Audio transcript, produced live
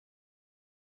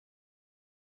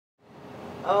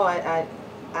Oh,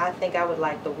 I think I would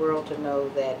like the world to know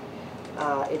that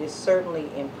it is certainly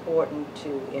important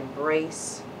to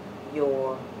embrace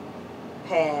your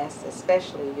past,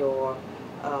 especially your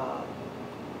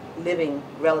living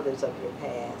relatives of your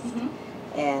past.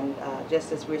 Mm-hmm. And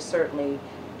just as we're certainly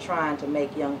trying to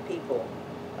make young people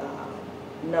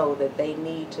know that they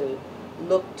need to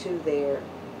look to their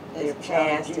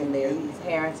past and their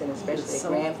parents, and especially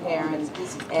their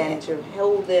grandparents, and to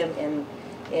hold them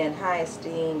in high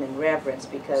esteem and reverence,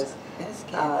 because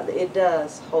it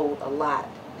does hold a lot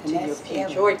to your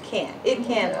future, or it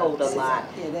can hold a lot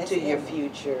to your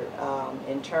future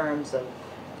in terms of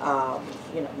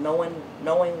you know,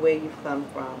 knowing where you've come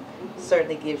from.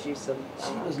 Certainly gives you some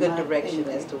good direction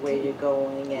as to where you're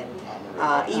going, and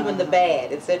even the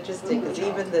bad. It's interesting because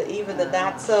even the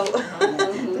not so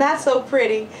not so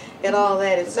pretty and all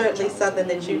that, it's certainly something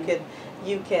that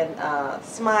you can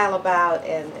smile about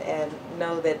and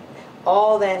know that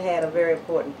all that had a very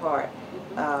important part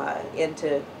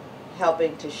into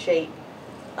helping to shape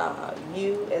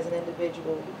you as an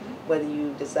individual, whether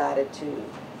you decided to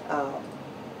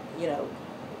you know,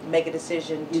 make a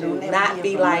decision to not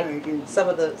be like some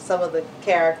of the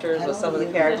characters or some of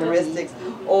the characteristics,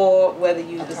 or whether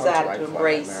you decided to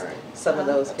embrace some of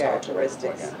those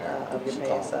characteristics of your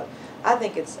past. So I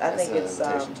think it's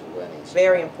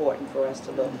very important for us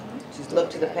to look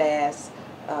to the past,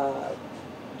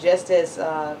 just as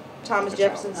Thomas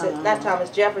Jefferson said, not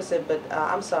Thomas Jefferson, but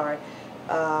I'm sorry,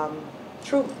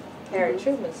 Truman, Harry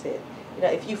Truman said, you know,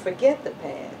 if you forget the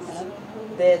past,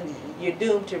 then you're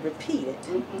doomed to repeat it.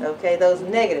 Okay, those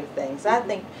negative things. I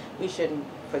think we shouldn't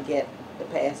forget the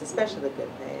past, especially the good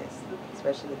past,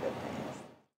 especially the good past.